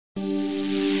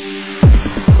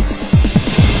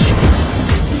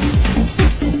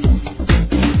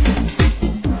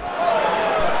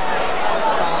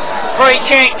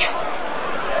kick.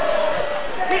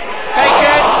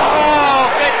 Taken. Oh,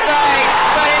 good save.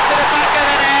 Got into the back of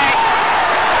the net.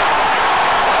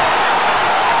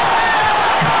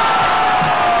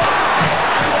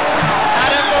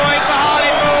 Adam Boyd for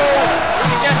Hartlepool.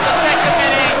 In just the second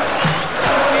minute.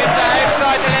 Gives the home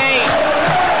side the lead.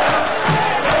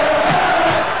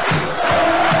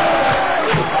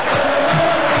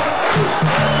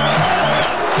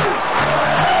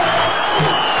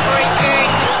 Free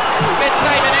kick. Good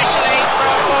save initially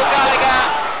from Paul Gallagher.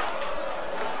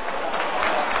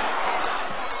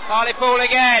 Hartlepool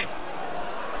again.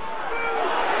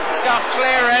 Scuffed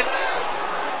clearance.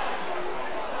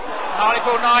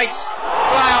 Hartlepool nice.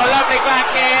 Wow, lovely back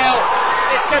heel.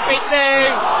 This could be two.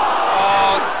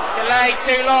 Oh, delayed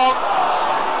too long.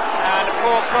 And a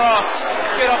poor cross.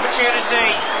 Good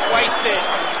opportunity. Wasted.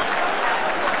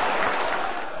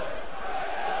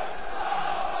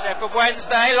 Sheffield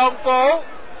Wednesday, long ball.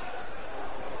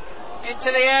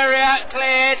 Into the area,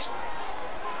 cleared.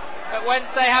 But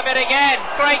Wednesday have it again.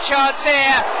 Great chance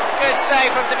here. Good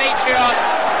save from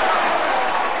Dimitrios.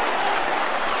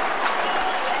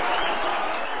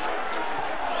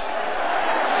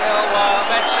 Still,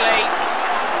 eventually,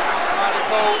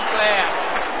 Hartlepool clear.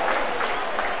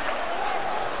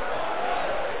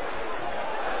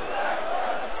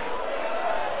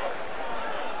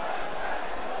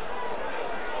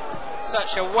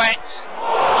 Such a wet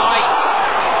night.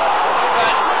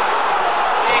 But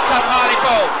here come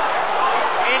Hartlepool.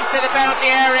 Into the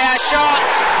penalty area, shot!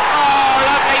 Oh,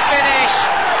 lovely finish!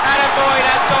 Adam Boyd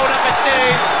has goal number 2.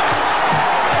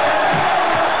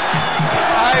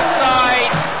 Home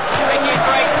side, making a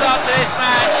great start to this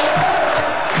match.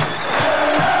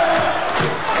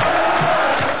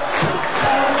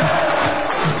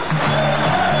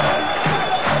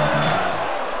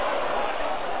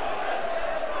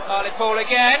 Hartlepool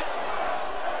again.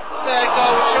 Third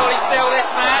goal will surely seal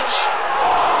this match.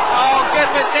 Oh,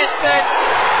 good persistence.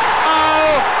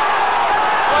 Oh,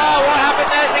 well, what happened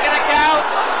there? Is it going to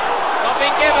count? Not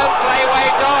been given. Play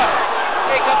waved on.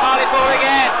 Pick up Hartlepool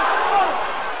again.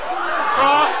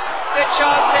 Cross. Good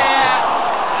chance here.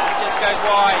 And it just goes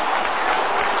wide.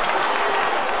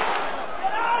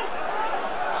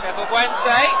 Sheffield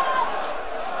Wednesday.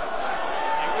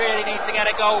 They really need to get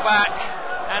a goal back,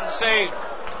 and soon.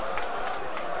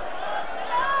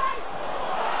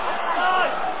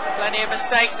 Plenty of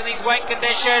mistakes in these wet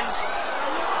conditions.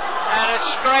 And a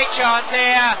great chance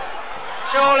here.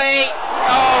 Surely.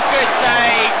 Oh, good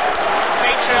save.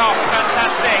 Dimitrios,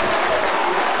 fantastic.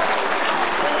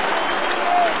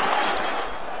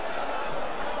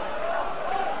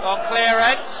 On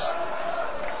clearance.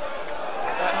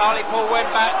 But Hartlepool win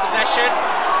back possession.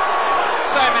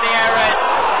 So many errors.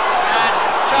 And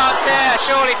chance here,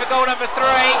 surely for goal number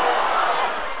 3.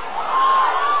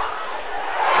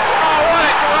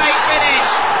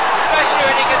 Especially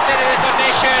when you consider the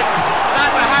conditions.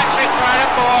 That's a hat-trick for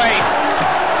Adam Boyd.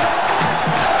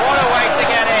 What a way to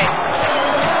get it.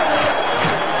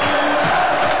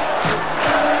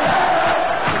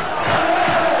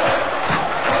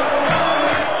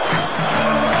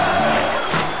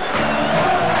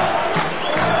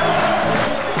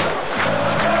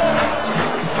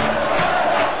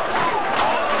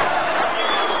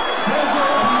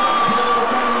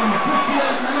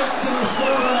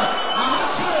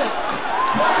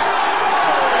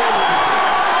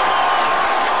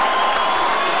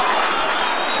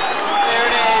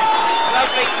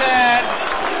 Turn,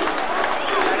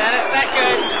 and then a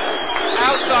second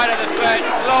outside of the foot,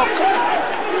 lobs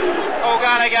Paul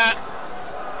Gallagher.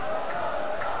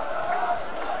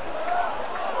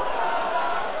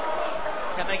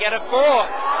 Can they get a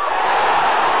fourth?